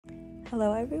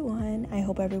Hello everyone, I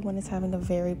hope everyone is having a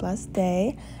very blessed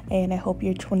day and I hope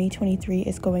your 2023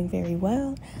 is going very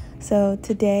well. So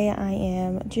today I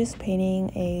am just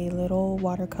painting a little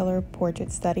watercolor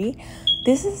portrait study.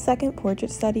 This is the second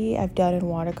portrait study I've done in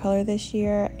watercolor this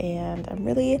year and I'm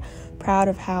really proud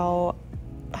of how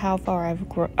far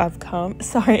I've come.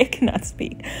 Sorry, I cannot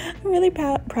speak. I'm really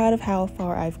proud of how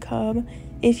far I've come.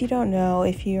 If you don't know,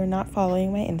 if you're not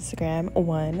following my Instagram,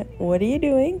 what are you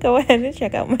doing? Go ahead and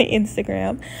check out my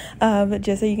Instagram,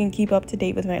 just so you can keep up to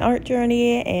date with my art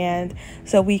journey and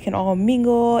so we can all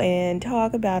mingle and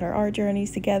talk about our art journeys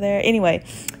together. Anyway,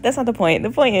 that's not the point. The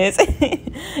point is,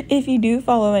 if you do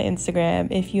follow my Instagram,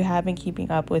 if you have been keeping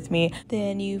up with me,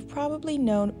 then you've probably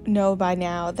know by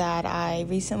now that I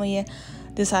recently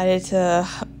decided to,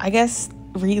 I guess,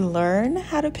 relearn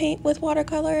how to paint with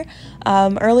watercolor.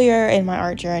 Earlier in my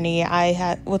art journey,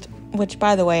 which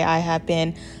by the way, I have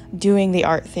been doing the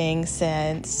art thing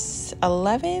since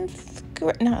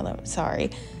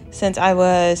since I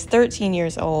was 13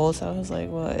 years old. So I was like,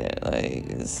 what, like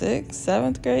 6th,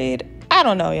 7th grade? I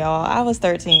don't know, y'all. I was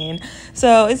 13.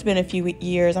 So it's been a few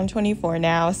years. I'm 24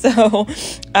 now. So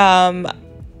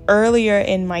earlier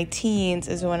in my teens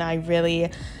is when I really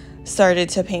started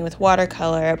to paint with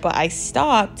watercolor, but I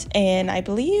stopped and I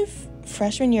believe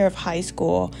freshman year of high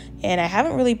school, and I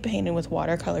haven't really painted with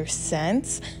watercolor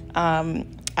since.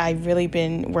 I've really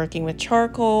been working with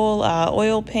charcoal,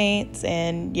 oil paints,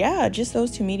 and yeah, just those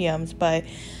two mediums. But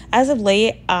as of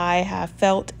late, I have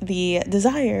felt the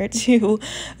desire to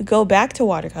go back to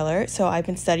watercolor. So I've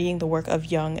been studying the work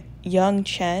of Young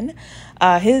Chen.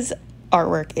 His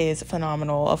artwork is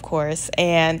phenomenal, of course,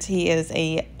 and he is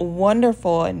a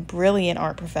wonderful and brilliant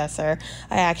art professor.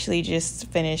 I actually just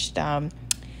finished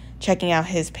checking out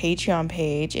his Patreon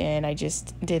page, and I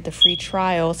just did the free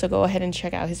trial, so go ahead and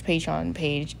check out his Patreon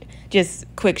page.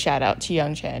 Just quick shout out to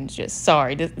Young Chen.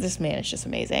 This man is just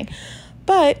amazing.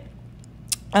 But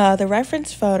the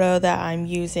reference photo that I'm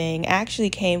using actually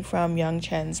came from Young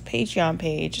Chen's Patreon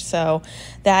page, so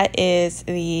that is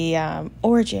the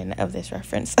origin of this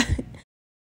reference.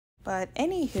 But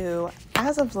anywho,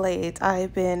 as of late,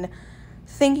 I've been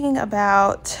thinking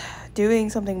about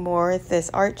doing something more with this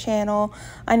art channel.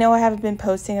 I know I haven't been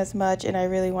posting as much and I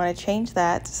really want to change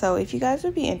that. So if you guys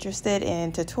would be interested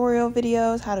in tutorial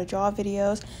videos, how to draw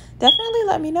videos, definitely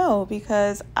let me know,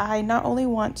 because I not only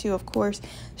want to, of course,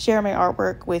 share my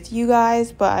artwork with you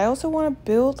guys, but I also want to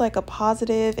build like a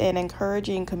positive and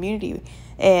encouraging community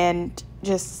and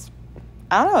just,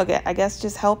 I don't know, I guess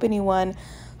just help anyone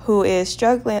who is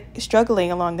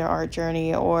struggling along their art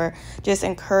journey, or just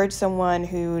encourage someone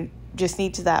who just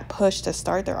needs that push to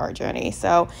start their art journey.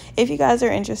 So if you guys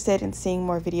are interested in seeing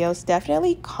more videos,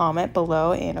 definitely comment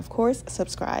below and of course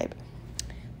subscribe.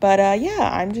 But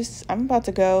yeah, I'm about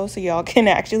to go so y'all can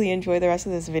actually enjoy the rest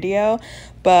of this video.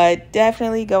 But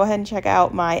definitely go ahead and check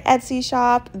out my Etsy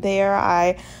shop. There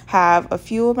I have a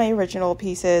few of my original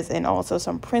pieces and also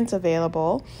some prints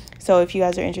available. So if you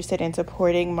guys are interested in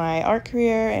supporting my art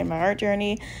career and my art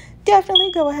journey,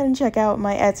 definitely go ahead and check out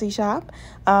my Etsy shop.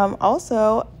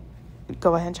 Also,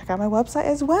 go ahead and check out my website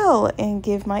as well and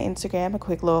give my Instagram a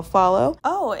quick little follow.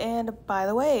 Oh, and by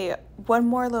the way, one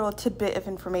more little tidbit of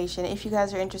information. If you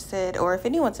guys are interested, or if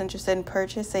anyone's interested in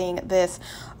purchasing this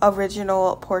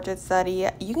original portrait study,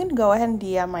 you can go ahead and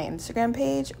DM my Instagram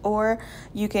page, or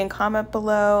you can comment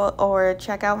below or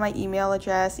check out my email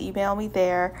address, email me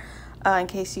there, in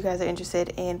case you guys are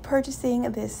interested in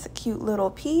purchasing this cute little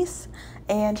piece.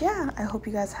 And yeah, I hope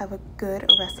you guys have a good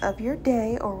rest of your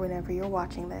day or whenever you're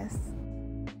watching this.